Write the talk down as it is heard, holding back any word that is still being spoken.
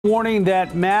Warning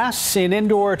that masks in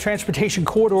indoor transportation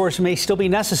corridors may still be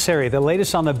necessary. The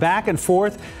latest on the back and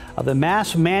forth of the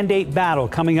mask mandate battle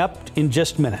coming up in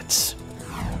just minutes.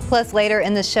 Plus, later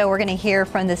in the show, we're going to hear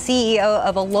from the CEO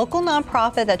of a local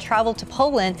nonprofit that traveled to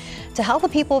Poland to help the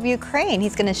people of Ukraine.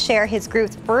 He's going to share his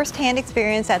group's firsthand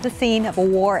experience at the scene of a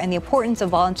war and the importance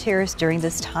of volunteers during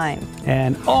this time.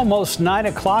 And almost 9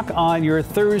 o'clock on your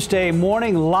Thursday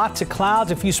morning. Lots of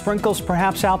clouds, a few sprinkles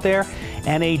perhaps out there,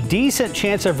 and a decent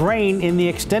chance of rain in the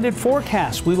extended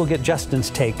forecast. We will get Justin's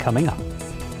take coming up.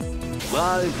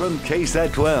 Live from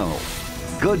KSAT 12.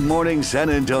 Good Morning San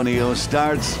Antonio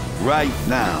starts right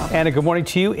now. And a good morning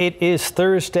to you. It is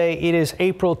Thursday. It is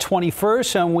April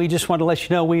 21st, and we just want to let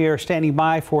you know we are standing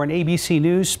by for an ABC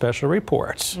News special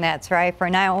report. That's right. For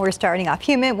now, we're starting off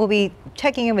human. We'll be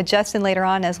checking in with Justin later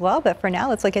on as well. But for now,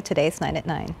 let's look at today's 9 at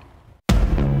 9.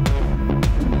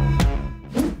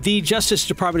 The Justice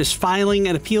Department is filing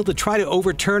an appeal to try to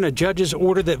overturn a judge's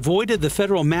order that voided the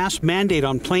federal mask mandate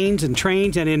on planes and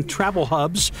trains and in travel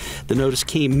hubs. The notice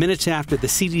came minutes after the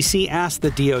CDC asked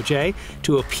the DOJ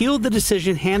to appeal the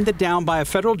decision handed down by a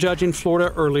federal judge in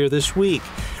Florida earlier this week.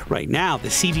 Right now, the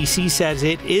CDC says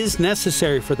it is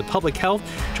necessary for the public health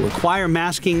to require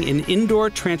masking in indoor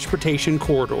transportation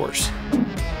corridors.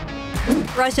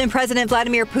 Russian President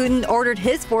Vladimir Putin ordered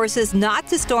his forces not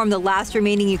to storm the last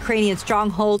remaining Ukrainian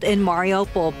stronghold in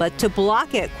Mariupol, but to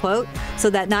block it, quote, so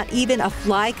that not even a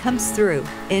fly comes through,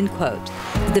 end quote.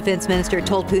 The defense minister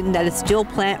told Putin that a steel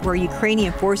plant where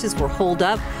Ukrainian forces were holed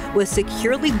up was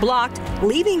securely blocked,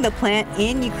 leaving the plant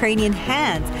in Ukrainian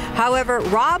hands. However,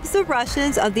 robs the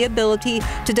Russians of the ability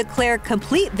to declare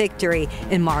complete victory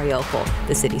in Mariupol.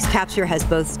 The city's capture has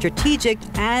both strategic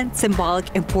and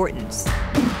symbolic importance.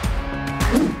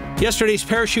 Yesterday's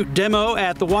parachute demo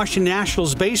at the Washington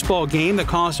Nationals baseball game that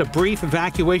caused a brief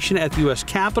evacuation at the U.S.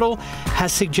 Capitol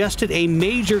has suggested a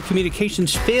major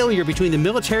communications failure between the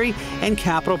military and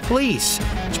Capitol Police.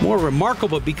 It's more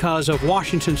remarkable because of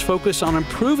Washington's focus on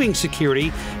improving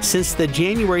security since the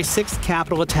January 6th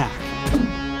Capitol attack.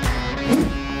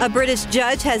 A British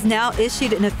judge has now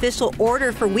issued an official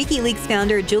order for WikiLeaks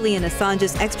founder Julian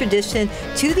Assange's extradition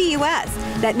to the U.S.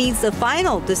 That means the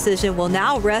final decision will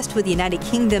now rest with the United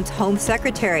Kingdom's Home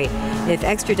Secretary. If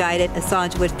extradited,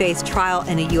 Assange would face trial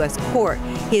in a U.S. court.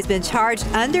 He has been charged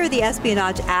under the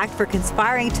Espionage Act for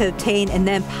conspiring to obtain and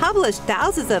then publish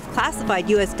thousands of classified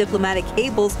U.S. diplomatic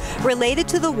cables related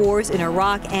to the wars in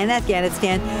Iraq and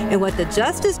Afghanistan in what the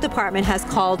Justice Department has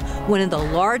called one of the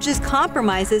largest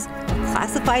compromises of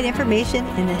classified information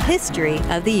in the history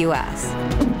of the U.S.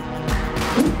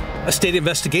 A state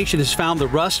investigation has found the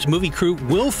Rust movie crew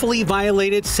willfully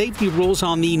violated safety rules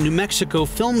on the New Mexico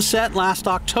film set last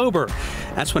October.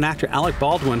 That's when actor Alec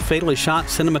Baldwin fatally shot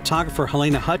cinematographer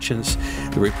Helena Hutchins.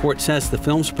 The report says the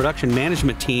film's production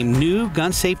management team knew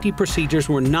gun safety procedures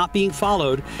were not being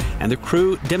followed, and the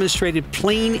crew demonstrated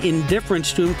plain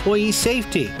indifference to employee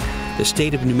safety. The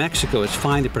state of New Mexico has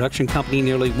fined the production company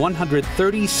nearly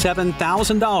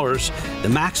 $137,000, the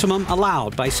maximum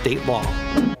allowed by state law.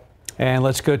 And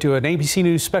let's go to an ABC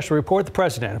News special report. The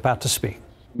president about to speak.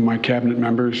 My cabinet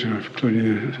members,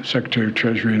 including the Secretary of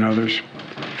Treasury and others,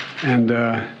 and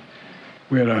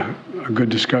we had a good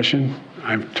discussion.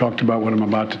 I've talked about what I'm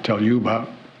about to tell you about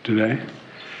today,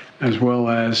 as well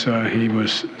as he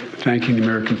was thanking the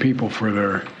American people for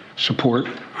their support,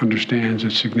 understands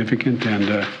it's significant,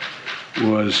 and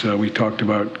we talked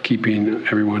about keeping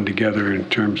everyone together in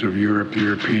terms of Europe, the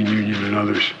European Union, and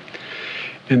others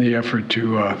in the effort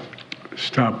to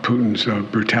stop Putin's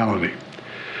brutality.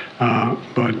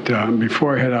 But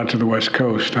before I head out to the West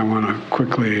Coast, I want to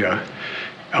quickly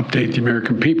update the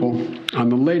American people on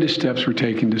the latest steps we're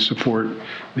taking to support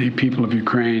the people of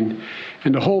Ukraine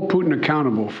and to hold Putin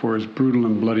accountable for his brutal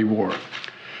and bloody war.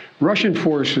 Russian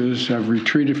forces have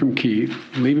retreated from Kyiv,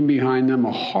 leaving behind them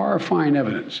a horrifying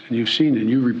evidence, and you've seen it,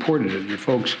 you reported it, your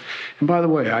folks. And by the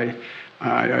way, I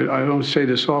don't say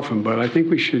this often, but I think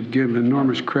we should give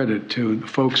enormous credit to the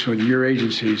folks with your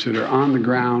agencies that are on the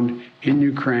ground in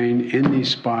Ukraine, in these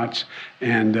spots,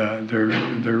 and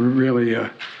they're really,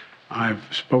 I've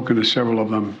spoken to several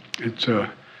of them,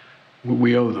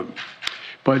 we owe them.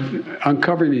 But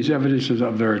uncovering these evidences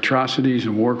of their atrocities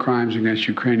and war crimes against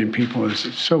Ukrainian people is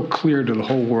so clear to the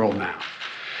whole world now.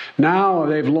 Now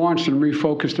they've launched and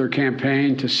refocused their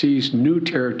campaign to seize new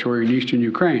territory in eastern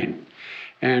Ukraine.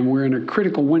 And we're in a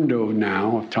critical window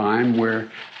now of time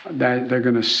where they're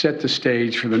going to set the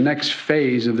stage for the next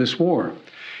phase of this war.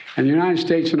 And the United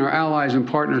States and our allies and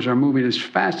partners are moving as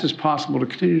fast as possible to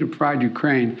continue to provide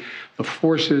Ukraine the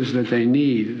forces that they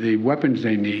need, the weapons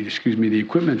they need, the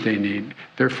equipment they need,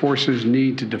 their forces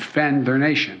need to defend their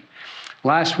nation.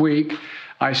 Last week,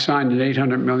 I signed an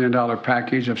 $800 million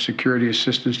package of security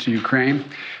assistance to Ukraine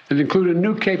that included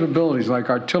new capabilities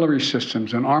like artillery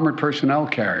systems and armored personnel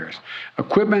carriers,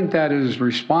 equipment that is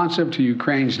responsive to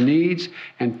Ukraine's needs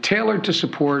and tailored to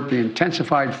support the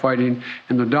intensified fighting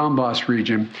in the Donbas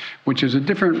region, which is a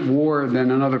different war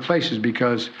than in other places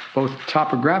because both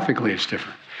topographically it's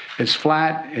different. It's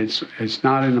flat, it's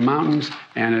not in the mountains,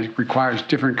 and it requires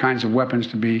different kinds of weapons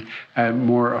to be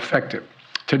more effective.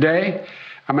 Today,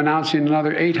 I'm announcing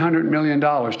another $800 million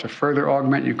to further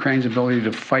augment Ukraine's ability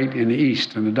to fight in the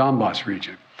east, in the Donbas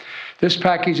region. This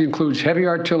package includes heavy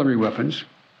artillery weapons,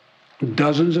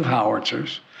 dozens of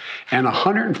howitzers, and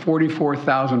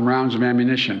 144,000 rounds of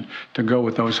ammunition to go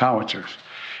with those howitzers.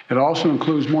 It also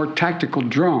includes more tactical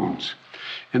drones.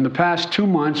 In the past 2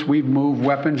 months, we've moved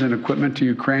weapons and equipment to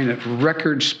Ukraine at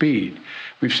record speed.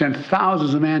 We've sent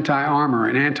thousands of anti-armor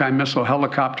and anti-missile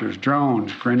helicopters,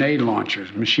 drones, grenade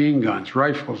launchers, machine guns,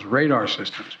 rifles, radar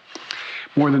systems.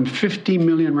 More than 50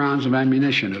 million rounds of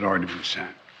ammunition had already been sent.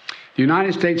 The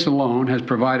United States alone has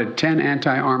provided 10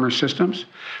 anti-armor systems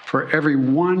for every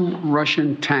 1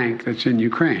 Russian tank that's in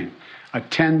Ukraine, a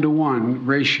 10-to-1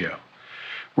 ratio.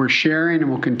 We're sharing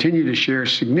and will continue to share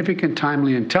significant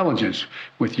timely intelligence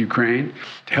with Ukraine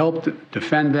to help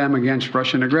defend them against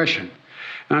Russian aggression.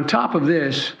 And on top of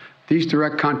this, these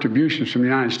direct contributions from the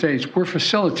United States, we're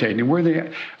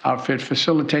the outfit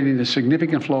facilitating the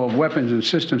significant flow of weapons and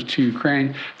systems to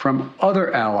Ukraine from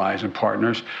other allies and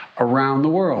partners around the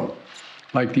world,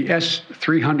 like the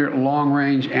S-300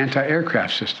 long-range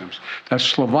anti-aircraft systems that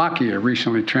Slovakia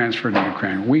recently transferred to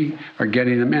Ukraine. We are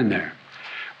getting them in there.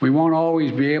 We won't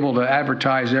always be able to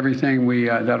advertise everything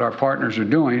that our partners are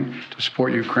doing to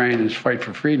support Ukraine and fight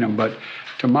for freedom, but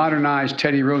to modernize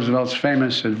Teddy Roosevelt's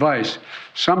famous advice,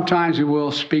 sometimes we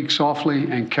will speak softly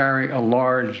and carry a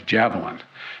large javelin,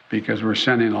 because we're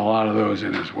sending a lot of those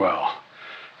in as well.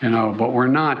 But we're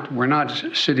not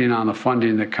sitting on the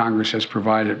funding that Congress has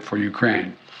provided for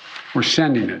Ukraine. We're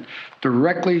sending it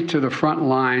directly to the front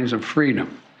lines of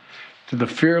freedom, to the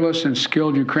fearless and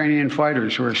skilled Ukrainian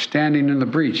fighters who are standing in the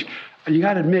breach. You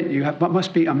got to admit,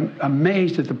 must be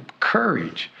amazed at the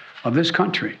courage of this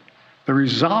country, the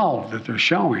resolve that they're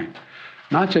showing,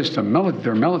 not just their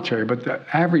military, but the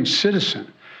average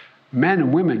citizen, men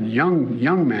and women, young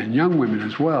men, young women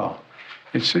as well.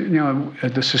 It's,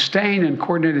 the sustained and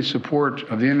coordinated support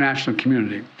of the international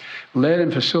community, led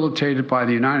and facilitated by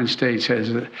the United States,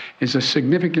 is a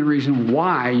significant reason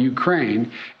why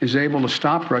Ukraine is able to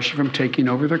stop Russia from taking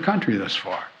over their country thus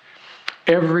far.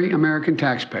 Every American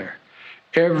taxpayer,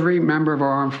 every member of our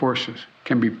armed forces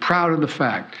can be proud of the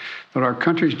fact that our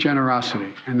country's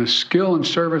generosity and the skill and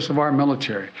service of our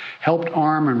military helped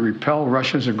arm and repel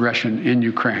Russia's aggression in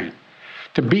Ukraine.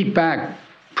 To beat back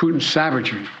Putin's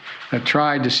savagery that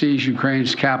tried to seize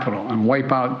Ukraine's capital and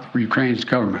wipe out Ukraine's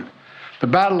government. The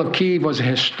Battle of Kyiv was a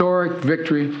historic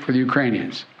victory for the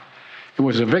Ukrainians. It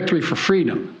was a victory for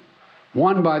freedom,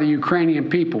 won by the Ukrainian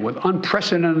people with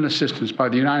unprecedented assistance by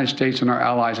the United States and our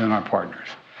allies and our partners.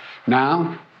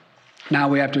 Now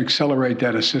we have to accelerate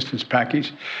that assistance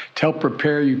package to help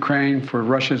prepare Ukraine for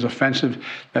Russia's offensive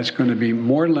that's going to be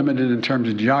more limited in terms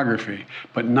of geography,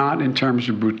 but not in terms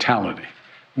of brutality.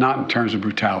 Not in terms of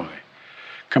brutality.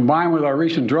 Combined with our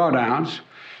recent drawdowns,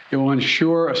 it will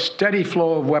ensure a steady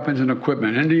flow of weapons and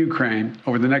equipment into Ukraine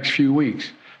over the next few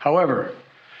weeks. However,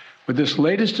 with this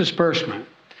latest disbursement,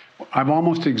 I've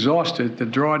almost exhausted the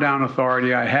drawdown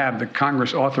authority I have that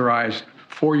Congress authorized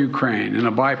for Ukraine in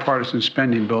a bipartisan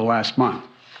spending bill last month.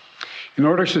 In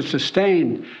order to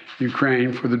sustain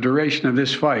Ukraine for the duration of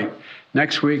this fight,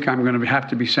 next week I'm going to have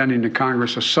to be sending to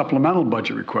Congress a supplemental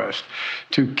budget request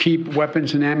to keep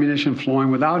weapons and ammunition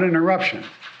flowing without interruption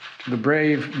to the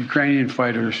brave Ukrainian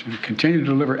fighters and continue to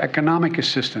deliver economic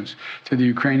assistance to the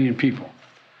Ukrainian people.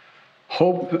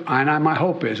 My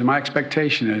hope is, and my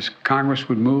expectation is, Congress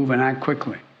would move and act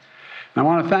quickly. And I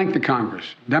want to thank the Congress,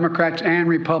 Democrats and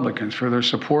Republicans, for their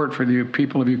support for the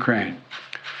people of Ukraine.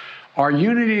 Our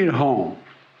unity at home,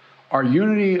 our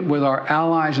unity with our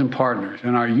allies and partners,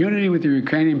 and our unity with the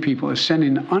Ukrainian people is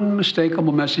sending an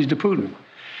unmistakable message to Putin.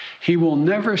 He will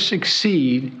never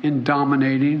succeed in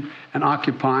dominating and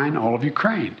occupying all of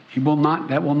Ukraine.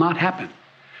 That will not happen.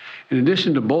 In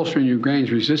addition to bolstering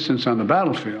Ukraine's resistance on the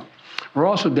battlefield, we're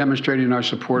also demonstrating our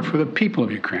support for the people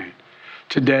of Ukraine.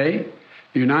 Today,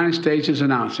 the United States is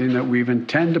announcing that we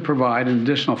intend to provide an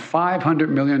additional $500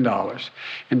 million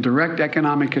in direct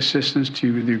economic assistance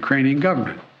to the Ukrainian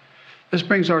government. This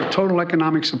brings our total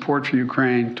economic support for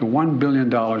Ukraine to $1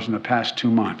 billion in the past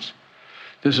 2 months.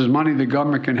 This is money the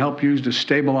government can help use to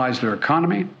stabilize their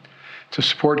economy, to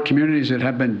support communities that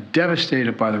have been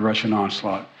devastated by the Russian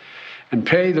onslaught, and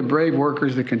pay the brave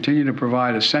workers that continue to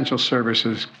provide essential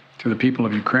services to the people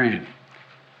of Ukraine.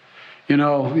 You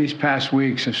know, these past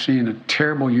weeks have seen a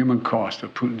terrible human cost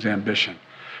of Putin's ambition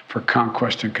for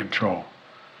conquest and control.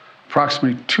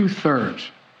 Approximately two-thirds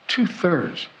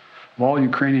of all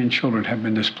Ukrainian children have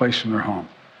been displaced from their home.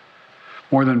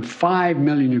 More than 5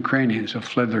 million Ukrainians have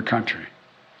fled their country.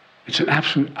 It's an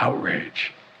absolute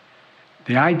outrage.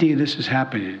 The idea this is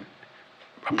happening,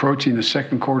 approaching the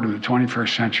second quarter of the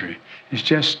 21st century, is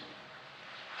just,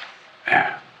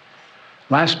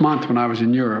 Last month when I was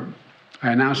in Europe,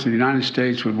 I announced that the United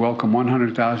States would welcome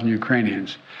 100,000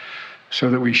 Ukrainians so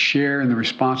that we share in the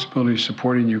responsibility of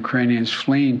supporting Ukrainians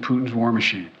fleeing Putin's war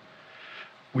machine.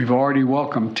 We've already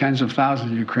welcomed tens of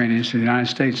thousands of Ukrainians to the United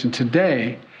States, and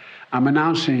today I'm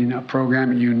announcing a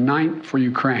program, Unite for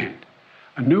Ukraine,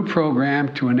 a new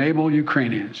program to enable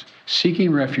Ukrainians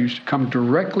seeking refuge to come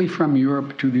directly from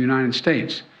Europe to the United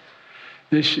States.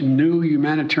 This new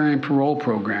humanitarian parole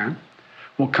program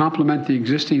will complement the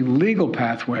existing legal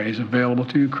pathways available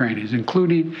to Ukrainians,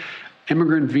 including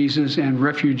immigrant visas and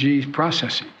refugees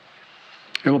processing.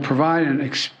 It will provide an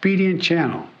expedient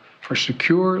channel for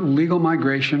secure legal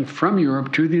migration from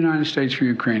Europe to the United States for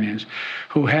Ukrainians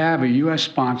who have a U.S.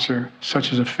 sponsor,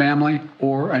 such as a family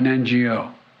or an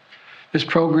NGO. This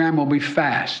program will be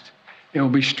fast, it will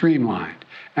be streamlined,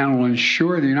 and will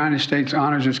ensure the United States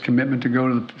honors its commitment to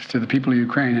go to the people of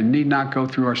Ukraine and need not go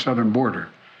through our southern border.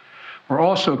 We're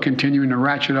also continuing to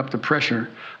ratchet up the pressure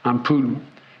on Putin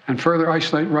and further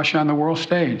isolate Russia on the world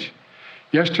stage.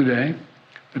 Yesterday,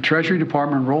 the Treasury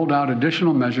Department rolled out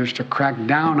additional measures to crack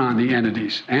down on the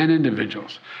entities and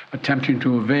individuals attempting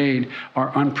to evade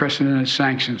our unprecedented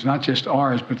sanctions, not just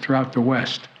ours, but throughout the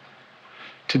West.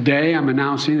 Today, I'm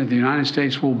announcing that the United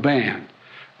States will ban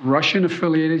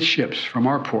Russian-affiliated ships from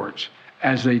our ports,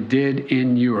 as they did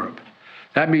in Europe.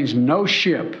 That means no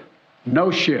ship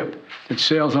that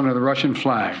sails under the Russian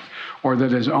flag or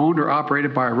that is owned or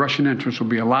operated by a Russian interest will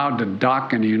be allowed to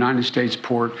dock in a United States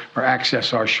port or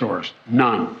access our shores.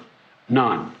 None.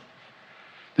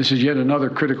 This is yet another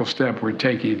critical step we're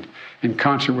taking in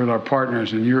concert with our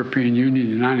partners in the European Union,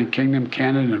 the United Kingdom,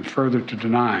 Canada, and further to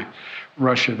deny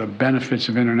Russia the benefits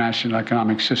of international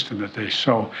economic system that they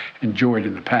so enjoyed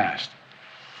in the past.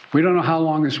 We don't know how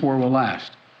long this war will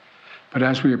last, but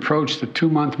as we approach the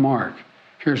 2-month mark,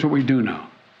 here's what we do know.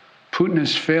 Putin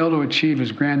has failed to achieve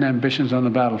his grand ambitions on the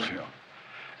battlefield.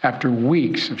 After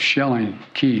weeks of shelling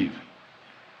Kyiv,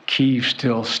 Kyiv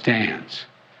still stands.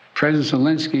 President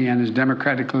Zelensky and his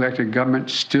democratically elected government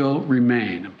still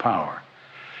remain in power.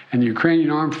 And the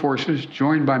Ukrainian armed forces,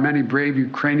 joined by many brave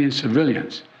Ukrainian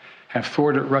civilians, have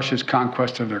thwarted Russia's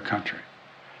conquest of their country.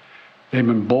 They've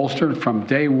been bolstered from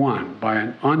day one by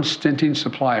an unstinting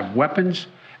supply of weapons,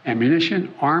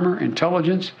 ammunition, armor,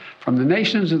 intelligence from the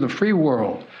nations of the free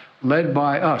world, led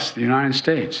by us, the United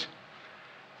States.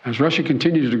 As Russia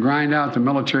continues to grind out the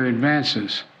military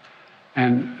advances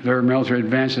and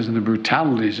the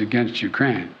brutalities against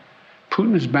Ukraine,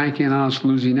 Putin is banking on us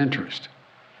losing interest.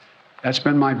 That's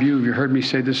been my view. You heard me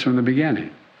say this from the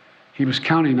beginning. He was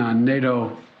counting on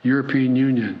NATO, European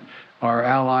Union, our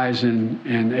allies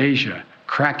in Asia,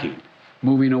 cracking,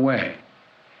 moving away.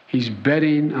 He's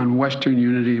betting on Western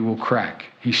unity will crack.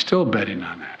 He's still betting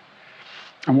on that.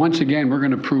 And once again, we're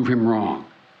going to prove him wrong.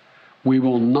 We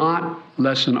will not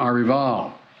lessen our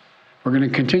resolve. We're going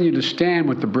to continue to stand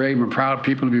with the brave and proud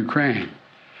people of Ukraine.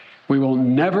 We will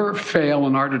never fail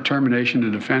in our determination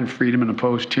to defend freedom and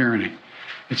oppose tyranny.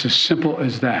 It's as simple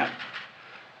as that.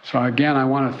 So again, I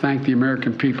want to thank the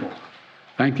American people.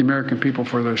 Thank the American people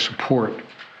for their support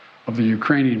of the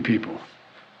Ukrainian people.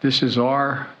 This is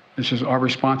our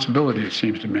responsibility, it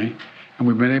seems to me, and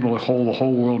we've been able to hold the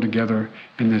whole world together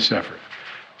in this effort.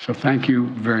 So thank you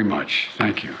very much.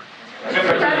 Thank you.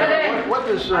 Mr. President, what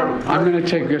does I'm going to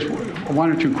take just one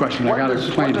or two questions. I got a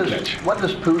plane to catch. What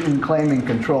does Putin claiming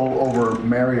control over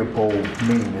Mariupol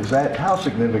mean? How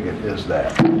significant is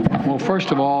that? Well, first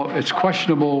of all, it's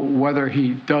questionable whether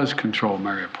he does control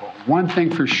Mariupol. One thing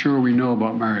for sure we know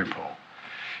about Mariupol,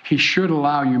 he should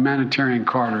allow humanitarian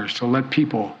corridors to let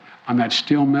people on that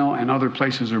steel mill and other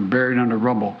places that are buried under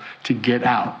rubble to get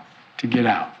out.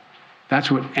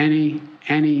 That's what any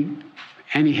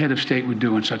head of state would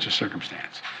do in such a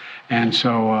circumstance. And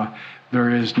so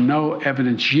there is no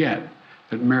evidence yet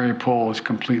that Mariupol is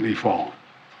completely fallen.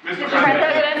 Mr.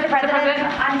 President,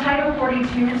 on Title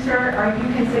 42, sir, are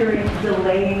you considering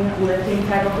delaying lifting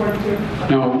Title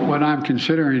 42? No, what I'm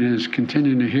considering is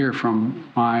continuing to hear from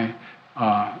well,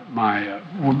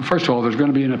 first of all, there's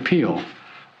going to be an appeal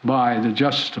by the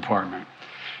Justice Department.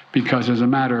 because as a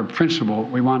matter of principle,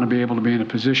 we want to be able to be in a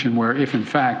position where if in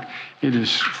fact it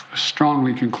is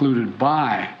strongly concluded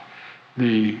by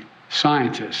the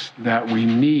scientists that we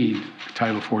need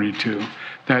Title 42,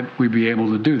 that we be able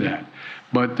to do that.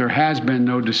 But there has been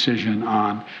no decision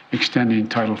on extending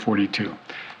Title 42.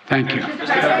 Thank you. Mr.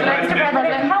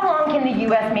 President, how long can the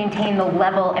U.S. maintain the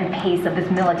level and pace of this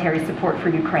military support for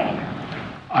Ukraine?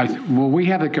 Well, we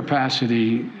have the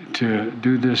capacity to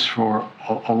do this for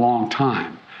a long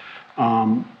time.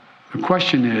 The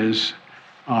question is,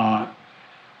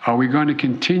 are we going to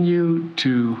continue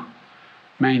to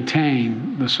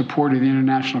maintain the support of the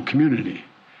international community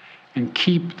and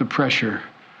keep the pressure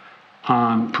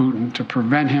on Putin to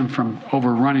prevent him from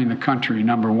overrunning the country,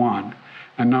 number one,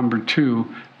 and number two,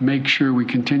 make sure we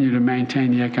continue to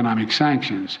maintain the economic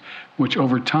sanctions, which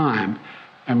over time,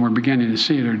 and we're beginning to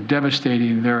see it, are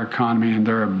devastating their economy and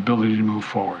their ability to move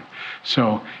forward.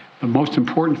 So the most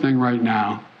important thing right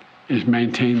now is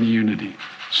maintain the unity.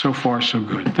 So far, so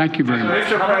good. Thank you very much.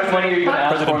 Mr. President,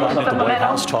 President Biden at the White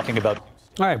House talking about.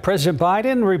 All right, President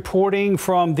Biden reporting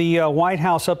from the White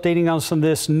House, updating us on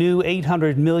this new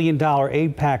 $800 million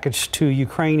aid package to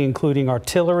Ukraine, including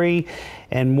artillery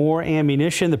and more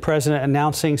ammunition. The president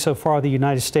announcing so far the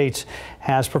United States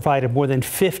has provided more than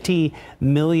 50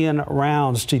 million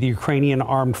rounds to the Ukrainian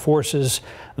armed forces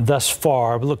thus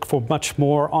far. We look for much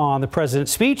more on the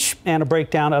president's speech and a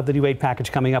breakdown of the new aid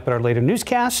package coming up at our later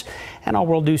newscast and our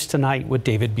World News Tonight with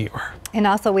David Buer. And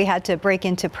also we had to break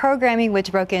into programming,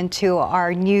 which broke into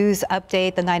our news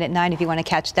update, the 9 at 9. If you want to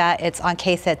catch that, it's on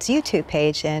KSAT's YouTube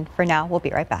page. And for now, we'll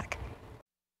be right back.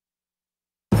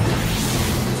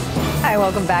 Hi,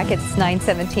 welcome back. It's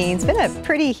 9:17. It's been a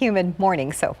pretty humid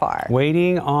morning so far.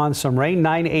 Waiting on some rain,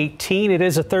 9:18. It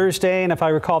is a Thursday, and if I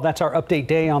recall, that's our update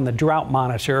day on the drought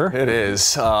monitor. It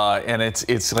is, and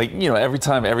it's like, you know, every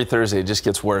Thursday, it just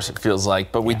gets worse, it feels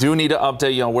like. But we do need to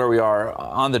update you on where we are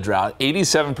on the drought.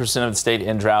 87% of the state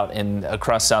in drought, and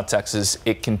across South Texas,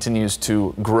 it continues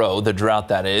to grow, the drought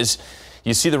that is.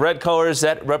 You see the red colors,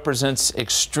 that represents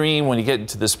extreme. When you get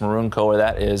into this maroon color,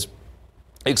 that is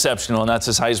exceptional, and that's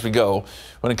as high as we go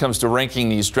when it comes to ranking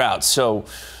these droughts. So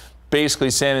basically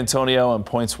San Antonio and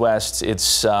points west,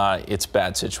 it's a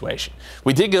bad situation.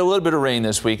 We did get a little bit of rain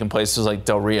this week in places like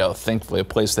Del Rio, thankfully a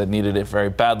place that needed it very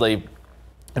badly.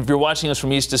 And if you're watching us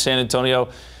from east to San Antonio,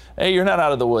 hey, you're not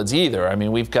out of the woods either. I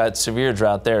mean, we've got severe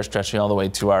drought there stretching all the way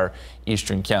to our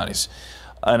eastern counties.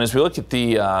 And as we look at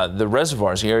the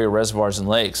reservoirs, the area reservoirs and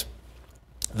lakes,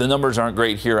 the numbers aren't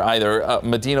great here either.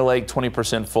 Medina Lake,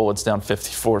 20% full. It's down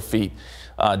 54 feet,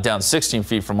 down 16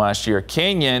 feet from last year.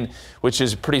 Canyon, which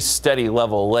is a pretty steady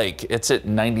level lake, it's at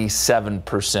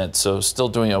 97%, so still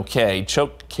doing okay.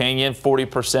 Choke Canyon,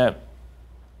 40%.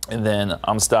 And then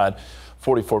Amistad,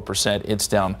 44%. It's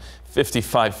down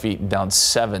 55 feet and down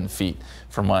 7 feet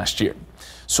from last year.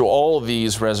 So all of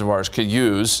these reservoirs could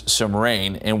use some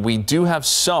rain, and we do have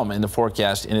some in the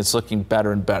forecast, and it's looking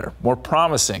better and better, more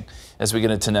promising as we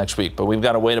get into next week. But we've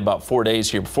got to wait about 4 days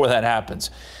here before that happens.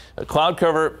 Cloud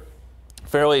cover,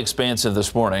 fairly expansive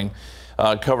this morning.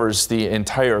 Covers the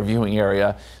entire viewing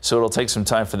area, so it'll take some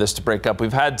time for this to break up.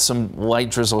 We've had some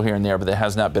light drizzle here and there, but that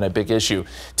has not been a big issue.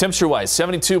 Temperature-wise,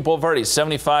 72 Boulevardy,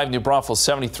 75 New Braunfels,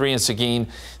 73 in Seguin,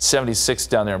 76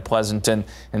 down there in Pleasanton,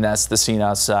 and that's the scene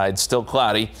outside. Still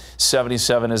cloudy,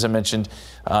 77 as I mentioned,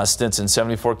 Stinson,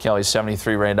 74 Kelly,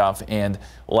 73 Randolph, and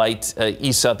light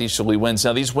east-southeasterly winds.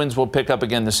 Now these winds will pick up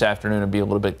again this afternoon and be a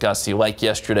little bit gusty like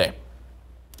yesterday.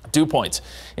 Dew points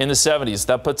in the 70s.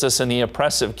 That puts us in the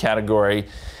oppressive category,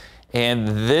 and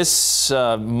this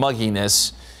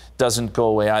mugginess doesn't go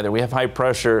away either. We have high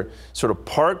pressure sort of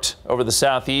parked over the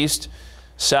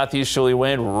southeasterly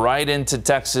wind right into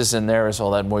Texas, and there is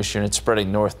all that moisture, and it's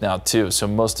spreading north now too. So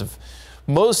most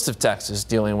of Texas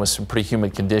dealing with some pretty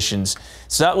humid conditions.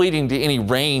 It's not leading to any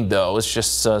rain though. It's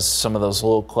just some of those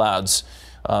low clouds.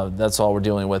 That's all we're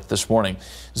dealing with this morning.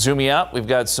 Zooming out, we've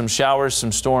got some showers,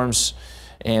 some storms,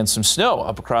 and some snow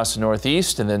up across the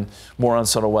northeast, and then more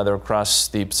unsettled weather across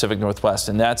the Pacific Northwest.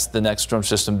 And that's the next storm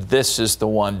system. This is the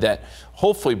one that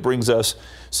hopefully brings us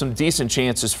some decent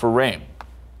chances for rain.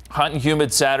 Hot and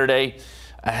humid Saturday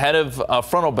ahead of a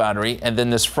frontal boundary, and then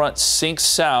this front sinks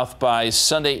south by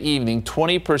Sunday evening.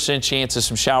 20% chance of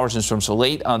some showers and storms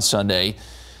late on Sunday,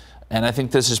 and I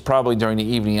think this is probably during the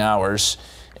evening hours.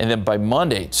 And then by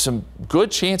Monday, some good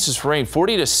chances for rain,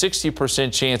 40 to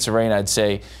 60% chance of rain, I'd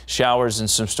say. Showers and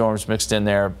some storms mixed in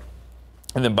there.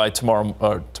 And then by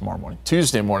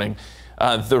Tuesday morning,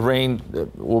 the rain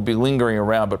will be lingering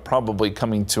around, but probably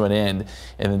coming to an end.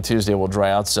 And then Tuesday will dry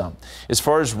out some. As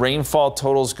far as rainfall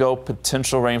totals go,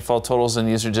 potential rainfall totals, and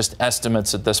these are just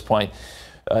estimates at this point.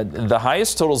 The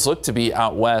highest totals look to be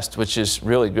out west, which is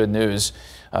really good news.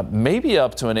 Maybe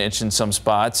up to an inch in some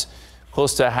spots,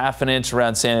 close to ½ an inch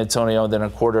around San Antonio, then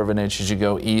 ¼ of an inch as you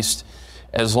go east,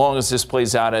 as long as this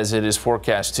plays out as it is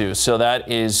forecast to. So that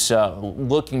is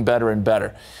looking better and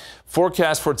better.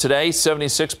 Forecast for today,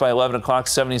 76 by 11 o'clock,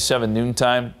 77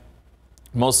 noontime.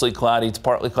 Mostly cloudy. It's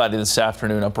partly cloudy this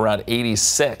afternoon, up around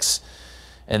 86.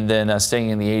 And then staying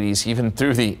in the 80s even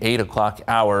through the 8 o'clock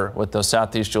hour, with those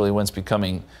southeasterly winds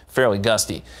becoming fairly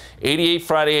gusty. 88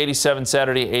 Friday, 87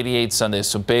 Saturday, 88 Sunday.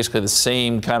 So basically the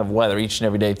same kind of weather each and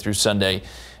every day through Sunday.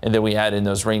 And then we add in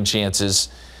those rain chances.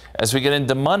 As we get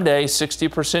into Monday,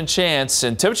 60% chance.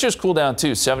 And temperatures cool down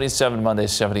too. 77 Monday,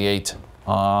 78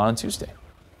 on Tuesday.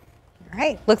 All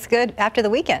right. Looks good after the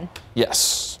weekend.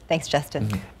 Yes. Thanks, Justin.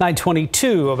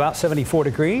 922, about 74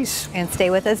 degrees. And stay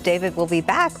with us. David will be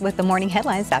back with the morning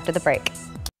headlines after the break.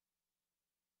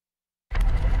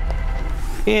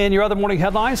 In your other morning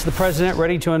headlines, the president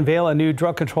ready to unveil a new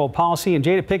drug control policy, and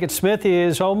Jada Pinkett Smith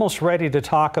is almost ready to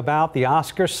talk about the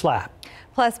Oscar slap.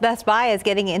 Plus, Best Buy is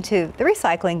getting into the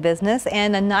recycling business,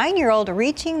 and a 9-year-old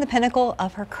reaching the pinnacle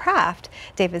of her craft.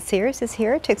 David Sears is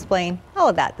here to explain all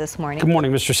of that this morning. Good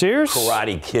morning, Mr. Sears.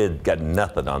 Karate Kid got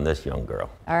nothing on this young girl.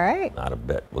 All right. Not a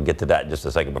bit. We'll get to that in just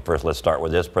a second, but first let's start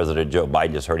with this. President Joe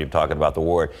Biden, just heard him talking about the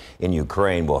war in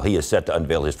Ukraine. Well, he is set to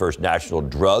unveil his first national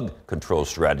drug control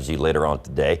strategy later on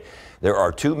today. There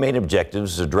are two main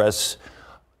objectives: address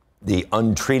the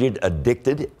untreated,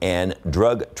 addicted, and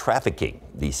drug trafficking.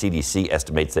 The CDC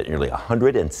estimates that nearly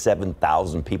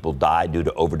 107,000 people died due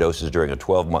to overdoses during a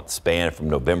 12-month span from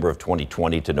November of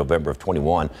 2020 to November of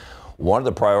 21. One of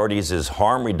the priorities is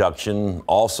harm reduction,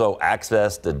 also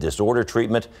access to disorder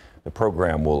treatment. The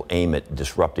program will aim at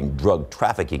disrupting drug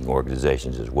trafficking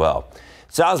organizations as well.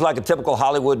 Sounds like a typical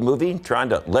Hollywood movie, trying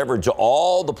to leverage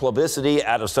all the publicity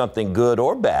out of something good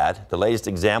or bad. The latest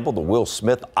example, the Will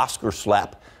Smith Oscar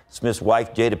slap. Smith's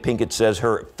wife, Jada Pinkett, says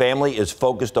her family is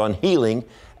focused on healing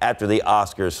after the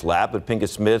Oscar slap. But Pinkett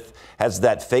Smith has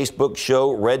that Facebook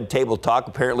show, Red Table Talk.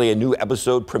 Apparently a new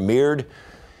episode premiered,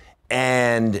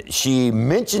 and she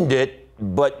mentioned it,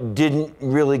 but didn't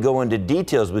really go into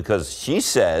details because she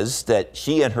says that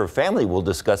she and her family will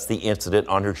discuss the incident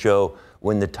on her show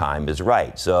when the time is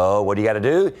right. So what do you got to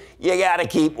do? You got to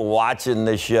keep watching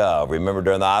the show. Remember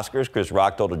during the Oscars, Chris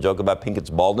Rock told a joke about Pinkett's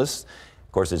baldness.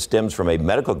 Of course, it stems from a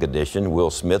medical condition. Will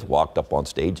Smith walked up on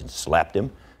stage and slapped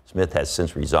him. Smith has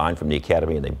since resigned from the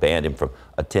Academy, and they banned him from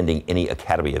attending any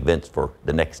Academy events for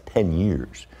the next 10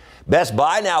 years. Best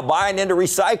Buy now buying into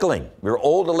recycling your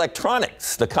old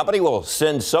electronics. The company will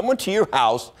send someone to your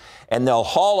house, and they'll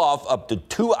haul off up to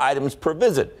 2 items per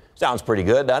visit. Sounds pretty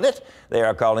good, doesn't it? They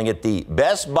are calling it the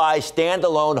Best Buy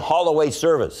Standalone Haul-Away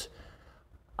Service.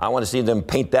 I want to see them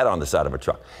paint that on the side of a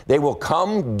truck. They will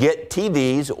come get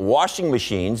TVs, washing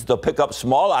machines. They'll pick up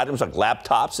small items like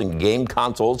laptops and game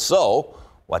consoles. So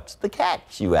what's the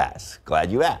catch, you ask?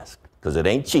 Glad you asked, because it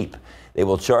ain't cheap. They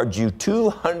will charge you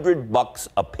 $200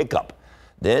 a pickup.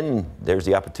 Then there's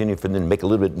the opportunity for them to make a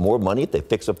little bit more money if they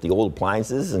fix up the old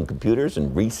appliances and computers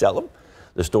and resell them.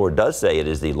 The store does say it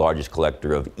is the largest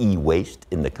collector of e-waste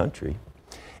in the country.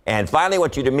 And finally, I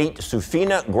want you to meet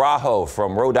Sufina Grajo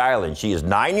from Rhode Island. She is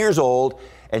 9 years old,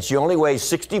 and she only weighs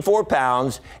 64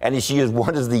 pounds, and she is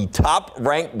one of the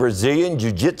top-ranked Brazilian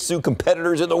jiu-jitsu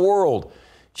competitors in the world.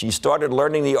 She started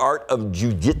learning the art of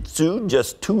jiu-jitsu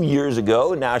just 2 years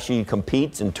ago. Now she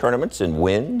competes in tournaments and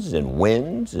wins and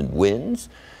wins and wins.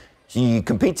 She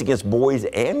competes against boys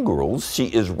and girls. She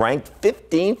is ranked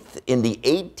 15th in the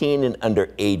 18 and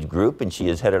under age group, and she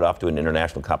is headed off to an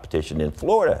international competition in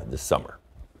Florida this summer.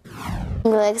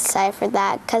 I'm really excited for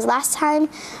that because last time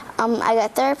I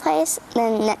got 3rd place,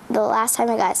 then the last time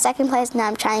I got 2nd place, now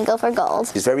I'm trying to go for gold.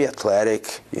 She's very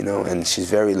athletic, you know, and she's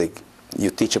very, like, you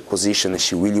teach a position and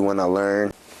she really want to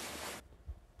learn.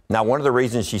 Now, one of the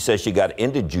reasons she says she got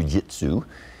into jiu-jitsu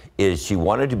is she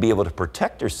wanted to be able to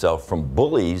protect herself from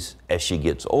bullies as she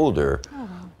gets older. Oh.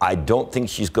 I don't think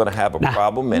she's going to have a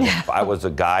problem, and if I was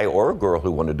a guy or a girl who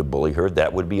wanted to bully her,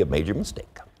 that would be a major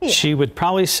mistake. Yeah. She would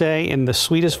probably say in the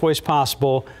sweetest voice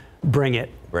possible, bring it.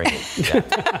 Bring it.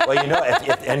 Yeah. Well, you know,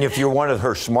 if you're one of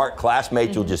her smart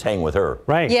classmates, you'll just hang with her.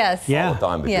 Right. Yes. All the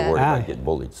time if you're worried about getting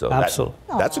bullied. So absolutely.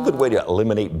 That's a good way to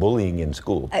eliminate bullying in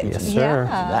school. Yes, sir.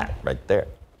 That right there.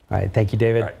 All right. Thank you,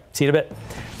 David. Right. See you in a bit.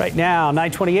 Right now,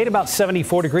 928, about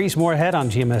 74 degrees, more ahead on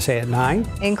GMSA at 9.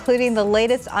 Including the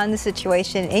latest on the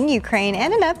situation in Ukraine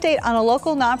and an update on a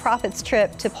local nonprofit's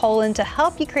trip to Poland to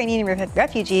help Ukrainian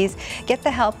refugees get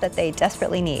the help that they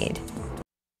desperately need.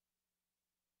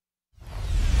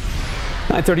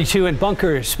 9:32 in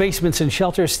bunkers, basements, and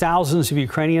shelters. Thousands of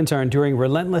Ukrainians are enduring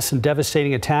relentless and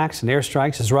devastating attacks and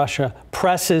airstrikes as Russia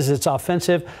presses its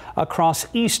offensive across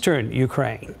eastern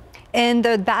Ukraine. In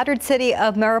the battered city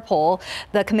of Mariupol,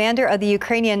 the commander of the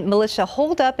Ukrainian militia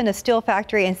holed up in a steel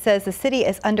factory and says the city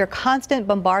is under constant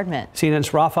bombardment.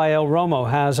 CNN's Rafael Romo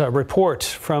has a report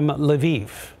from Lviv.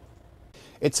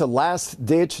 It's a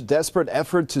last-ditch, desperate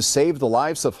effort to save the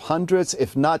lives of hundreds,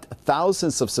 if not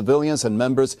thousands, of civilians and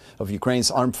members of Ukraine's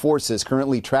armed forces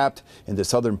currently trapped in the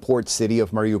southern port city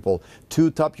of Mariupol. Two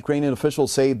top Ukrainian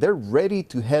officials say they're ready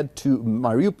to head to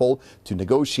Mariupol to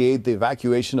negotiate the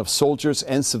evacuation of soldiers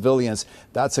and civilians.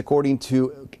 That's according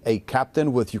to a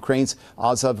captain with Ukraine's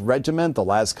Azov regiment, the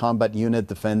last combat unit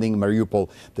defending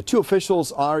Mariupol. The two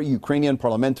officials are Ukrainian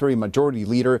Parliamentary Majority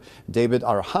Leader David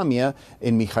Arhamia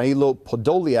and Mikhailo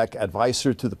Podolyak,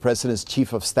 advisor to the president's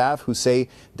chief of staff, who say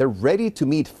they're ready to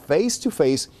meet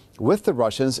face-to-face with the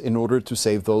Russians in order to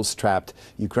save those trapped.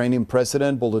 Ukrainian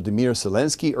President Volodymyr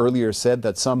Zelensky earlier said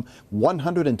that some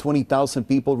 120,000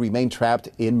 people remain trapped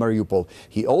in Mariupol.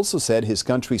 He also said his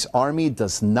country's army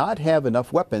does not have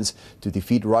enough weapons to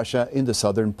defeat Russia in the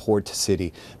southern port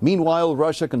city. Meanwhile,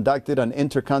 Russia conducted an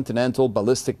intercontinental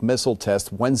ballistic missile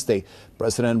test Wednesday.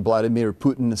 President Vladimir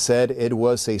Putin said it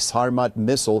was a Sarmat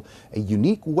missile, a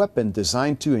unique weapon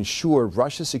designed to ensure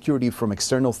Russia's security from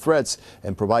external threats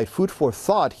and provide food for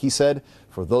thought, he said,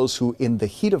 for those who, in the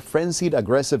heat of frenzied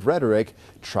aggressive rhetoric,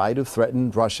 try to threaten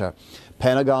Russia.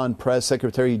 Pentagon Press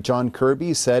Secretary John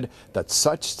Kirby said that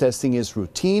such testing is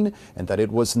routine and that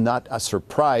it was not a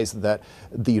surprise that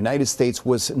the United States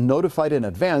was notified in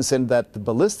advance and that the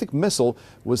ballistic missile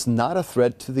was not a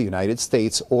threat to the United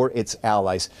States or its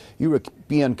allies.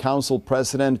 European Council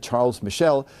President Charles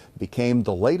Michel became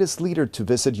the latest leader to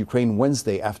visit Ukraine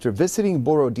Wednesday after visiting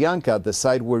Borodyanka, the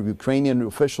site where Ukrainian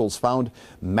officials found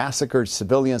massacred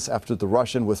civilians after the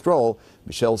Russian withdrawal.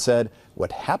 Michel said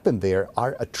what happened there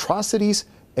are atrocities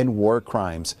and war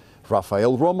crimes.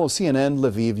 Rafael Romo, CNN,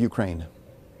 Lviv, Ukraine.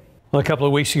 Well, a couple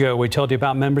of weeks ago, we told you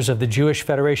about members of the Jewish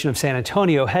Federation of San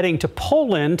Antonio heading to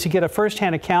Poland to get a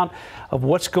firsthand account of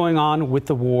what's going on with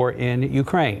the war in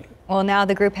Ukraine. Well, now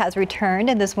the group has returned,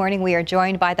 and this morning we are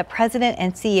joined by the president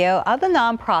and CEO of the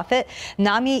nonprofit,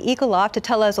 Nami Ikolov, to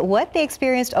tell us what they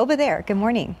experienced over there. Good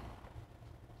morning.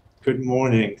 Good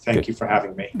morning. Thank you for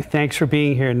having me. Thanks for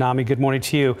being here, Nami. Good morning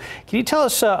to you. Can you tell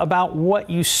us about what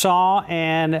you saw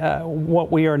and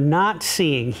what we are not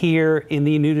seeing here in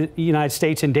the United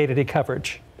States in day-to-day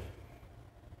coverage?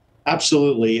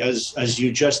 Absolutely. As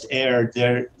you just aired,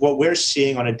 what we're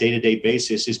seeing on a day-to-day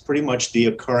basis is pretty much the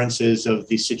occurrences of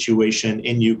the situation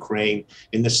in Ukraine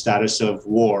in the status of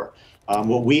war.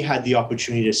 What we had the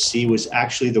opportunity to see was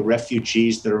actually the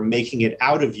refugees that are making it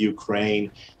out of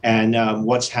Ukraine and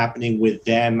what's happening with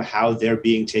them, how they're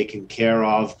being taken care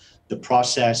of, the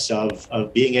process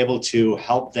of being able to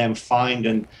help them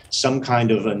find some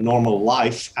kind of a normal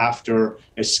life after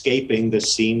escaping the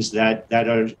scenes that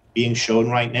are being shown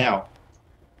right now.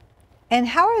 And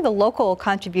how are the local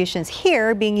contributions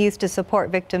here being used to support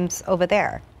victims over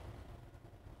there?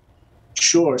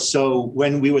 Sure. So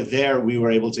when we were there, we were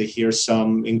able to hear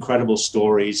some incredible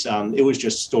stories. It was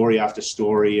just story after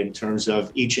story in terms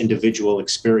of each individual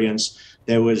experience.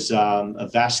 There was a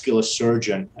vascular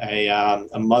surgeon, a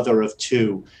mother of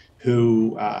two,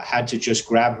 who had to just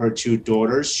grab her two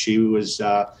daughters. She was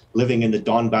living in the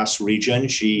Donbass region.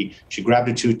 She grabbed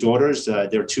her two daughters,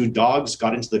 their two dogs,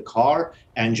 got into the car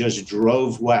and just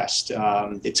drove west.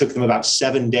 It took them about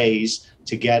 7 days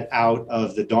to get out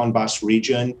of the Donbass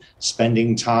region,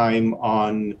 spending time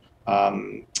on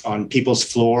people's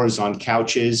floors, on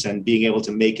couches, and being able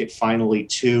to make it finally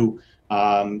to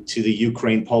the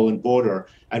Ukraine-Poland border,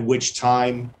 at which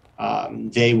time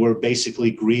they were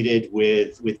basically greeted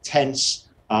with tents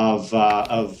of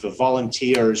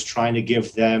volunteers trying to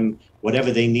give them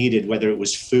whatever they needed, whether it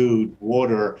was food,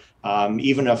 water,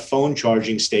 even a phone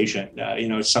charging station.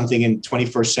 Something in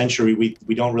 21st century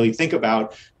we don't really think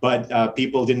about, but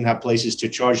people didn't have places to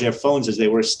charge their phones as they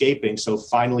were escaping. So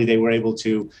finally they were able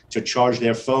to charge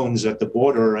their phones at the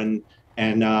border and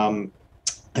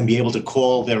be able to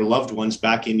call their loved ones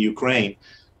back in Ukraine.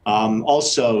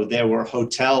 Also, there were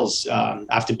hotels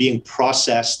after being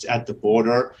processed at the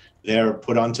border. They're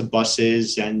put onto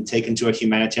buses and taken to a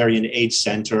humanitarian aid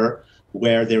center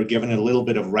where they're given a little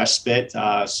bit of respite,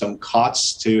 some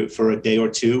cots for a day or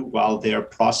two while they're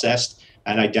processed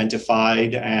and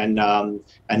identified,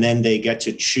 and then they get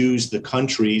to choose the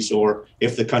countries, or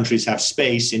if the countries have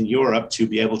space in Europe to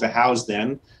be able to house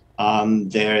them,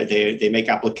 they make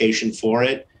application for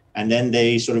it, and then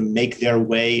they sort of make their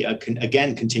way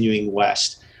again, continuing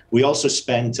west. We also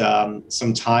spent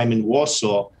some time in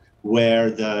Warsaw,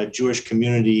 where the Jewish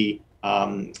community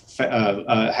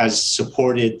has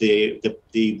supported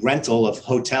the rental of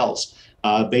hotels.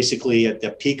 Basically, at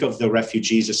the peak of the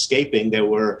refugees escaping, there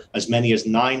were as many as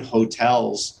 9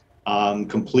 hotels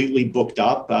completely booked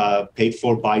up, paid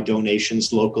for by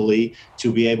donations locally,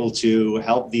 to be able to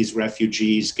help these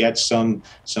refugees get some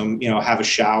have a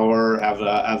shower, have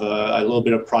a little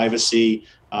bit of privacy,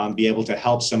 be able to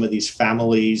help some of these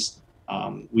families.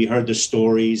 We heard the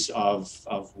stories of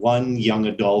one young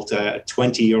adult, a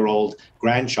 20-year-old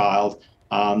grandchild,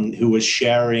 who was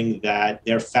sharing that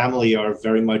their family are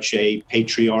very much a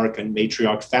patriarch and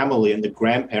matriarch family, and the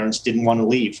grandparents didn't want to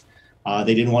leave.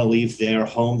 They didn't want to leave their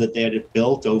home that they had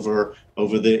built over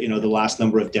the last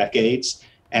number of decades.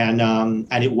 And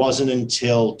it wasn't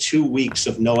until 2 weeks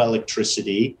of no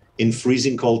electricity in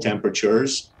freezing cold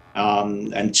temperatures,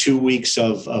 and 2 weeks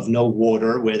of no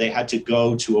water, where they had to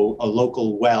go to a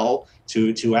local well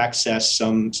to access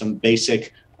some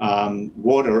basic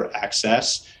water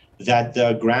access, that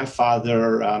the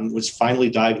grandfather was finally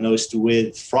diagnosed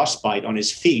with frostbite on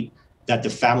his feet. That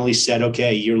the family said,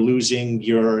 okay, you're losing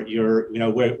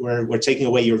we're taking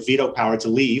away your veto power to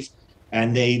leave.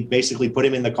 And they basically put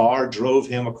him in the car, drove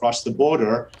him across the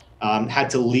border, had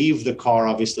to leave the car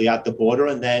obviously at the border,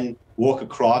 and then walk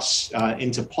across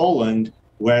into Poland,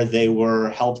 where they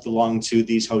were helped along to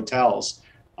these hotels.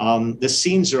 The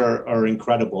scenes are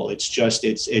incredible.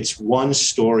 It's one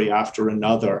story after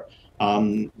another.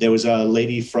 There was a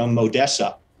lady from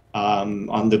Odessa,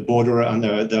 on the border, on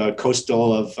the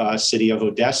coastal of city of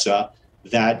Odessa,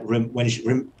 that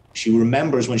when she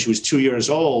remembers when she was 2 years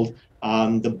old,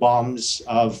 the bombs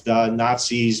of the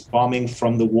Nazis bombing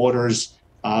from the waters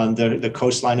on the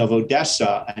coastline of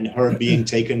Odessa, and her being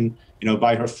taken,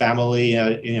 by her family,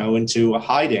 into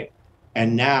hiding.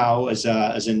 And now, as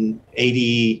an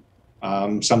 80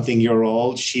 something year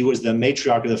old, she was the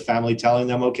matriarch of the family, telling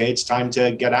them, okay, it's time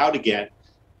to get out again.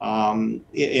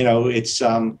 It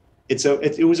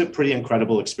was a pretty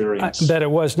incredible experience. I bet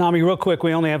it was. Nami, real quick,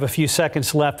 we only have a few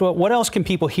seconds left. What else can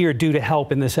people here do to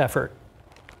help in this effort?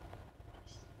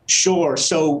 Sure.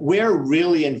 So we're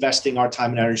really investing our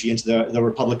time and energy into the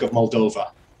Republic of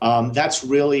Moldova.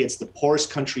 It's the poorest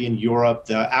country in Europe.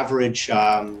 The average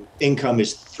income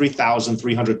is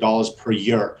 $3,300 per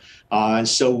year. And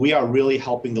so we are really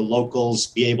helping the locals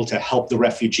be able to help the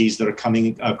refugees that are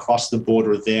coming across the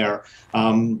border there.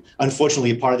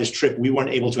 Unfortunately, part of this trip, we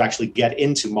weren't able to actually get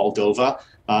into Moldova.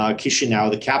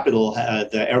 Chisinau, the capital,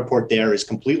 the airport there is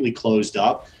completely closed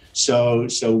up. So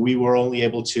we were only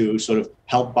able to sort of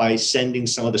help by sending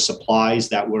some of the supplies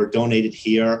that were donated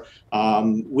here.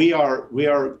 We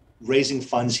are raising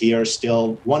funds here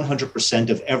still. 100%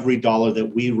 of every dollar that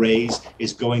we raise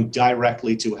is going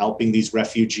directly to helping these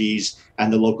refugees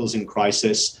and the locals in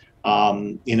crisis.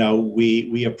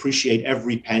 We appreciate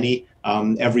every penny.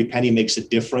 Every penny makes a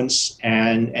difference,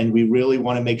 and we really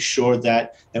want to make sure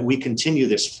that we continue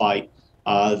this fight.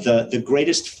 The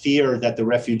greatest fear that the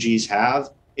refugees have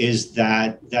is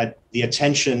that the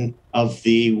attention of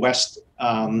the West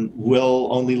will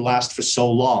only last for so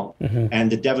long,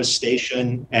 and the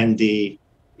devastation and the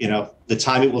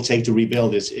time it will take to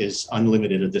rebuild is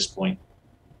unlimited at this point.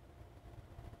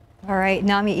 All right,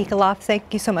 Nami Ikalov,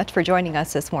 thank you so much for joining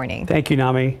us this morning. Thank you,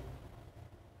 Nami.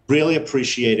 Really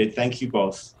appreciate it. Thank you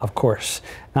both. Of course.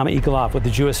 Nami Ikalov with the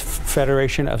Jewish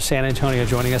Federation of San Antonio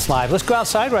joining us live. Let's go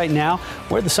outside right now.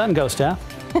 Where'd the sun go, Steph?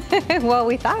 Well,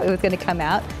 we thought it was going to come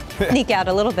out. Sneak out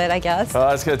a little bit, I guess.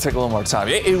 It's going to take a little more time.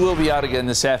 It will be out again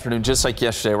this afternoon, just like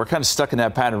yesterday. We're kind of stuck in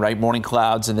that pattern, right? Morning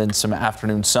clouds and then some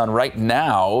afternoon sun. Right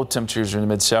now, temperatures are in the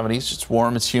mid-70s. It's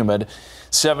warm, it's humid.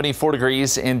 74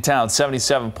 degrees in town,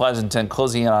 77 Pleasanton,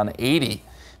 closing in on 80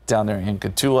 down there in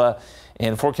Cotulla.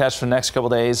 And forecast for the next couple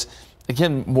days,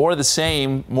 again, more of the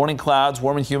same. Morning clouds,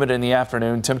 warm and humid in the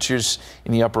afternoon. Temperatures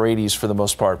in the upper 80s for the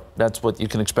most part. That's what you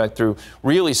can expect through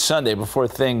really Sunday before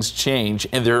things change.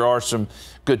 And there are some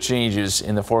good changes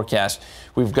in the forecast.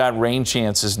 We've got rain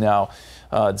chances now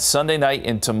Sunday night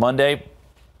into Monday.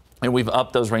 And we've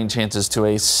upped those rain chances to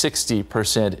a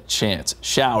 60% chance.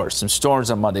 Showers, some storms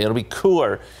on Monday. It'll be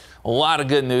cooler. A lot of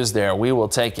good news there. We will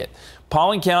take it.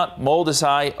 Pollen count, mold is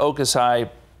high, oak is high.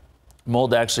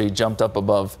 Mold actually jumped up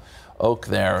above oak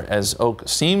there, as oak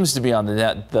seems to be on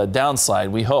the downslide.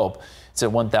 We hope. It's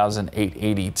at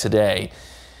 1,880 today.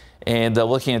 And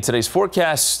looking at today's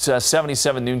forecast,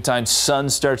 77 noontime,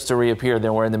 sun starts to reappear.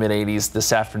 Then we're in the mid-80s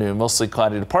this afternoon. Mostly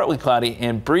cloudy to partly cloudy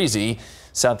and breezy.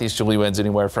 Southeasterly winds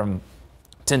anywhere from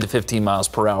 10 to 15 miles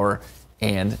per hour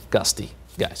and gusty.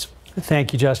 Guys.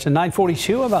 Thank you, Justin.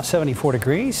 9:42, about 74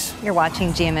 degrees. You're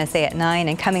watching GMSA at 9,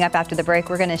 and coming up after the break,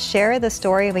 we're going to share the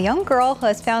story of a young girl who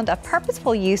has found a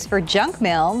purposeful use for junk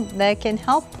mail that can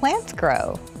help plants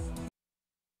grow.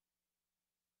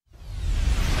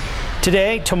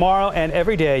 Today, tomorrow, and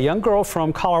every day, a young girl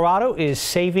from Colorado is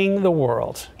saving the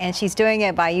world. And she's doing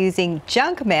it by using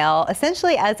junk mail,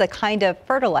 essentially as a kind of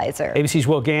fertilizer. ABC's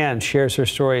Will Gann shares her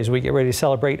story as we get ready to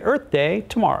celebrate Earth Day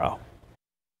tomorrow.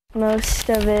 Most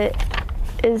of it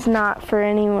is not for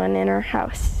anyone in our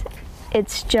house.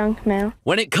 It's junk mail.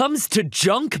 When it comes to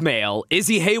junk mail,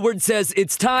 Izzy Hayward says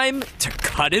it's time to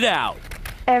cut it out.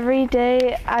 Every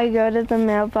day I go to the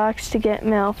mailbox to get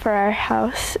mail for our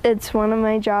house. It's one of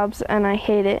my jobs and I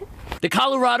hate it. The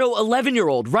Colorado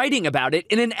 11-year-old writing about it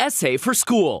in an essay for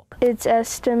school. It's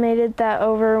estimated that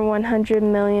over 100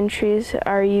 million trees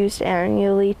are used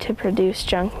annually to produce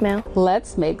junk mail.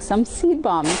 Let's make some seed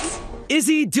bombs.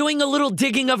 Izzy doing a little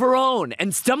digging of her own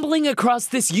and stumbling across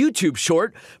this YouTube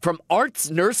short from Art's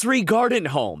Nursery Garden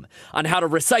Home on how to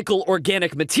recycle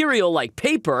organic material like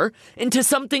paper into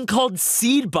something called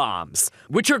seed bombs,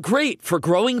 which are great for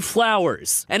growing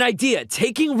flowers. An idea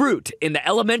taking root in the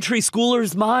elementary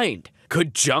schooler's mind.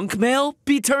 Could junk mail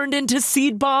be turned into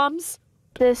seed bombs?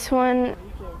 This one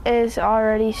is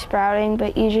already sprouting,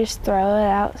 but you just throw it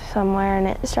out somewhere and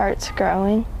it starts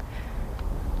growing.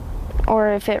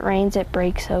 Or if it rains, it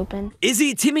breaks open.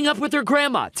 Izzy teaming up with her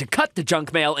grandma to cut the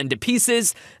junk mail into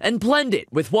pieces and blend it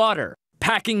with water,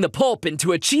 packing the pulp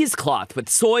into a cheesecloth with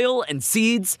soil and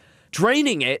seeds,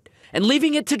 draining it, and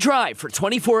leaving it to dry for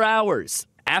 24 hours.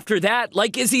 After that,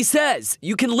 like Izzy says,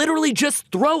 you can literally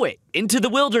just throw it into the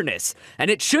wilderness, and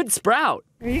it should sprout.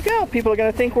 There you go. People are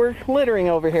going to think we're littering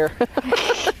over here.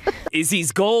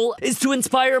 Izzy's goal is to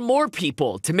inspire more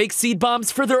people to make seed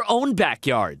bombs for their own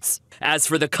backyards. As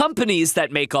for the companies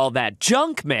that make all that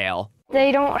junk mail,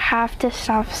 they don't have to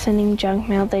stop sending junk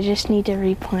mail. They just need to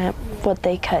replant what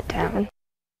they cut down.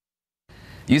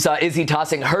 You saw Izzy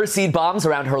tossing her seed bombs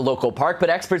around her local park, but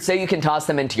experts say you can toss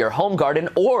them into your home garden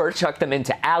or chuck them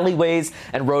into alleyways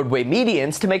and roadway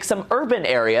medians to make some urban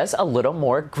areas a little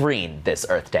more green this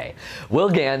Earth Day. Will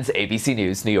Gans, ABC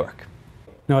News, New York.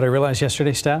 You know what I realized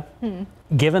yesterday, Steph?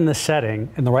 Given the setting,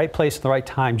 in the right place at the right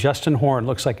time, Justin Horn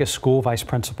looks like a school vice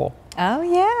principal. Oh,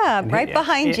 yeah, right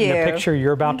behind you. In the picture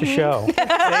you're about to show.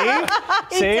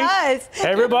 See? He does.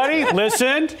 Everybody,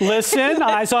 listen,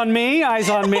 eyes on me,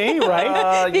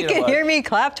 right? You can hear me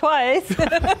clap twice.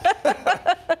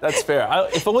 That's fair.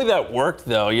 If only that worked,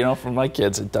 though. You know, for my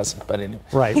kids, it doesn't. But anyway.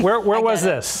 Right. Where was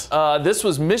this? This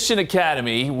was Mission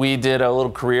Academy. We did a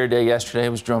little career day yesterday. It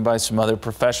was joined by some other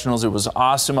professionals. It was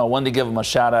awesome. I wanted to give them a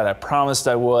shout out. I promised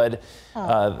I would.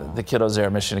 The kiddos there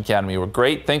at Mission Academy were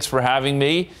great. Thanks for having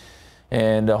me.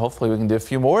 And hopefully we can do a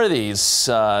few more of these.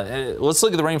 Let's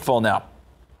look at the rainfall now.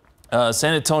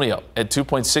 San Antonio at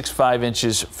 2.65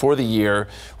 inches for the year.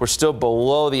 We're still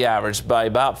below the average by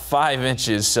about 5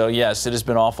 inches. So, yes, it has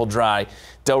been awful dry.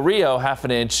 Del Rio, half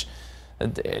an inch.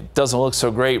 It doesn't look so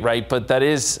great, right? But that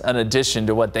is an addition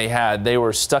to what they had. They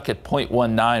were stuck at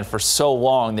 0.19 for so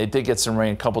long. They did get some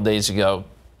rain a couple days ago,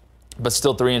 but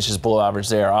still 3 inches below average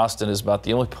there. Austin is about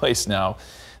the only place now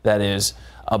that is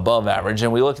above average.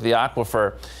 And we look at the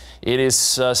aquifer. It is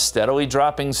steadily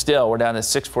dropping still. We're down to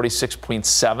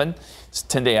 646.7. Its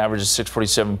 10-day average is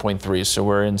 647.3. So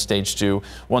we're in stage 2.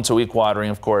 Once a week watering,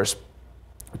 of course,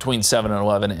 between 7 and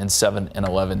 11 and 7 and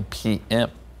 11 p.m.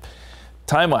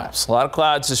 Time lapse. A lot of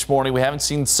clouds this morning. We haven't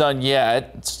seen sun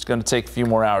yet. It's going to take a few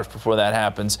more hours before that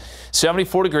happens.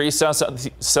 74 degrees.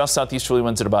 Southeasterly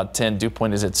winds at about 10. Dew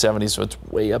point is at 70, so it's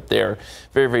way up there.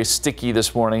 Very, very sticky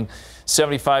this morning.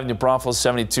 75 New Braunfels,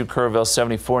 72 Kerrville,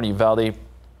 74 in Uvalde.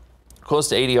 Close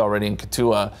to 80 already in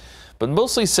Katua, but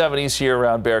mostly 70s here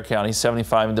around Bexar County,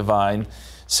 75 in Devine,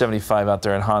 75 out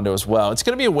there in Hondo as well. It's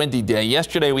going to be a windy day.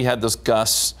 Yesterday we had those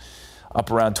gusts up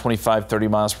around 25, 30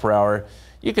 miles per hour.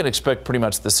 You can expect pretty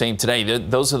much the same today.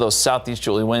 Those are those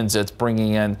southeasterly winds that's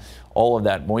bringing in all of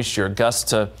that moisture.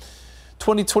 Gusts to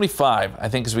 20, 25, I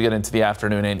think, as we get into the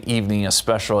afternoon and evening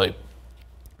especially.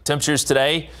 Temperatures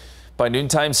today, by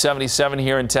noontime, 77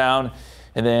 here in town.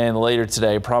 And then later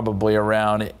today, probably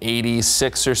around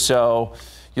 86 or so.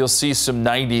 You'll see some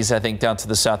 90s, I think, down to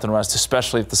the south and west,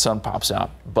 especially if the sun pops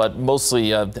out. But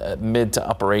mostly mid to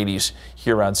upper 80s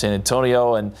here around San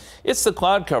Antonio. And it's the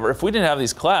cloud cover. If we didn't have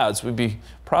these clouds, we'd be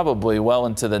probably well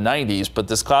into the 90s. But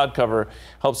this cloud cover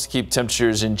helps to keep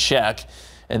temperatures in check.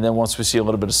 And then once we see a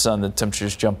little bit of sun, the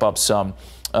temperatures jump up some.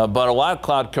 But a lot of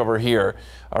cloud cover here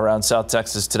around South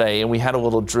Texas today, and we had a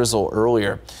little drizzle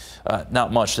earlier.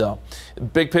 Not much, though.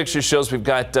 Big picture shows we've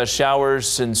got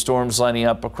showers and storms lining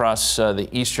up across the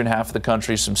eastern half of the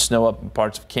country, some snow up in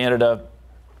parts of Canada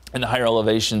and the higher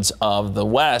elevations of the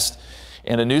west,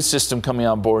 and a new system coming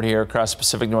on board here across the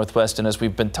Pacific Northwest. And as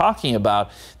we've been talking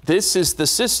about, this is the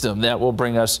system that will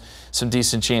bring us some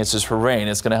decent chances for rain.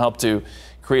 It's going to help to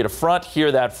create a front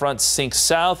here. That front sinks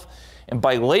south. And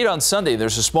by late on Sunday,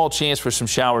 there's a small chance for some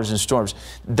showers and storms.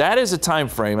 That is a time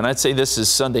frame, and I'd say this is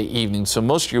Sunday evening, so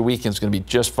most of your weekend's going to be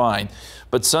just fine.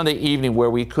 But Sunday evening, where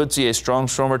we could see a strong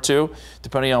storm or two,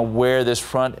 depending on where this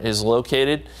front is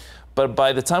located. But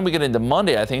by the time we get into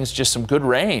Monday, I think it's just some good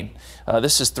rain.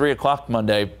 This is 3 o'clock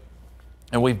Monday,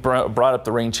 and we've brought up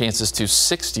the rain chances to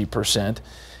 60%.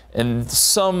 And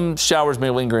some showers may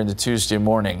linger into Tuesday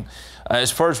morning.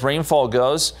 As far as rainfall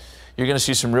goes, you're going to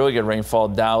see some really good rainfall,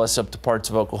 Dallas up to parts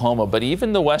of Oklahoma, but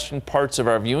even the western parts of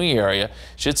our viewing area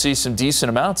should see some decent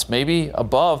amounts, maybe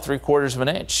above 3/4 of an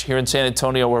inch. Here in San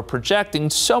Antonio, we're projecting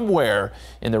somewhere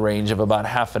in the range of about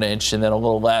 1/2 inch, and then a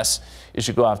little less as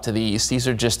you go off to the east. These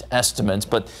are just estimates,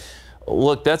 but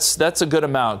look, that's a good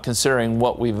amount considering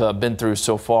what we've been through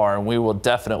so far, and we will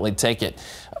definitely take it.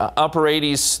 Upper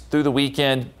 80s through the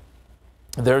weekend.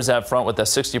 There's that front with a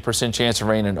 60% chance of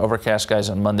rain and overcast skies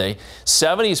on Monday.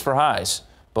 70s for highs,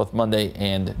 both Monday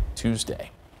and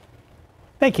Tuesday.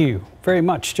 Thank you very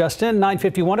much, Justin.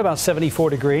 9:51, about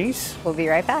 74 degrees. We'll be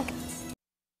right back.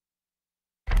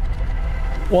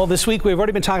 Well, this week we've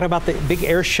already been talking about the big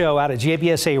air show out at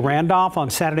GMSA Randolph on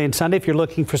Saturday and Sunday. If you're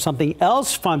looking for something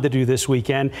else fun to do this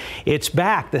weekend, it's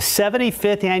back. The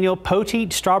 75th annual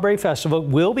Poteet Strawberry Festival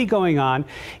will be going on.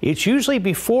 It's usually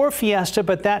before Fiesta,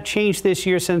 but that changed this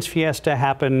year since Fiesta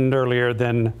happened earlier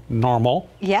than normal.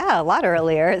 Yeah, a lot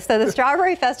earlier. So the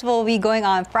Strawberry Festival will be going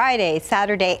on Friday,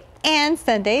 Saturday, and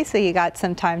Sunday, so you got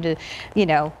some time to,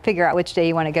 figure out which day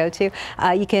you want to go to.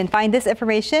 You can find this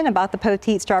information about the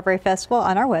Poteet Strawberry Festival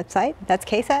on our website. That's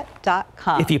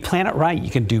KSAT.com. If you plan it right, you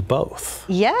can do both.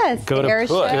 Yes, go to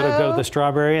the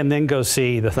Strawberry and then go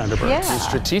see the Thunderbirds. Yeah. Be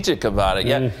strategic about it.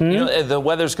 Yeah, the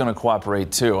weather's going to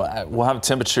cooperate too. We'll have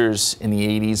temperatures in the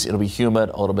 80s. It'll be humid,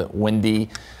 a little bit windy.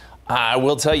 I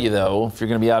will tell you though, if you're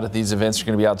going to be out at these events, you're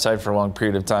going to be outside for a long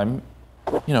period of time.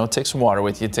 Take some water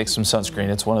with you, take some sunscreen.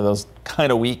 It's one of those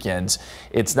kind of weekends.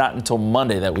 It's not until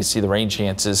Monday that we see the rain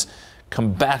chances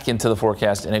come back into the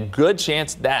forecast, and a good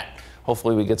chance that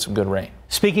hopefully we get some good rain.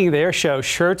 Speaking of the air show,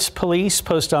 Schertz Police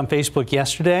posted on Facebook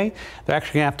yesterday they're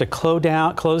actually going to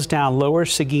have to close down Lower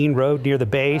Seguin Road near the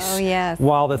base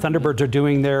while the Thunderbirds are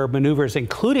doing their maneuvers,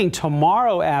 including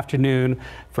tomorrow afternoon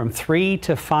from 3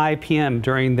 to 5 p.m.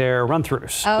 during their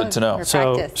run-throughs. Oh, good to know.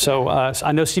 So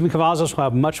I know Stephen Cavazos will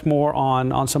have much more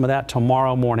on some of that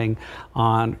tomorrow morning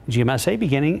on GMSA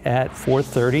beginning at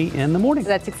 4:30 in the morning.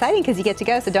 That's exciting because you get to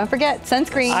go, so don't forget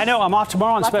sunscreen. I know, I'm off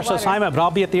tomorrow on special assignment, but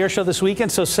I'll be at the air show this weekend,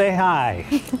 so say hi.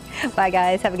 Bye,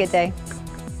 guys. Have a good day.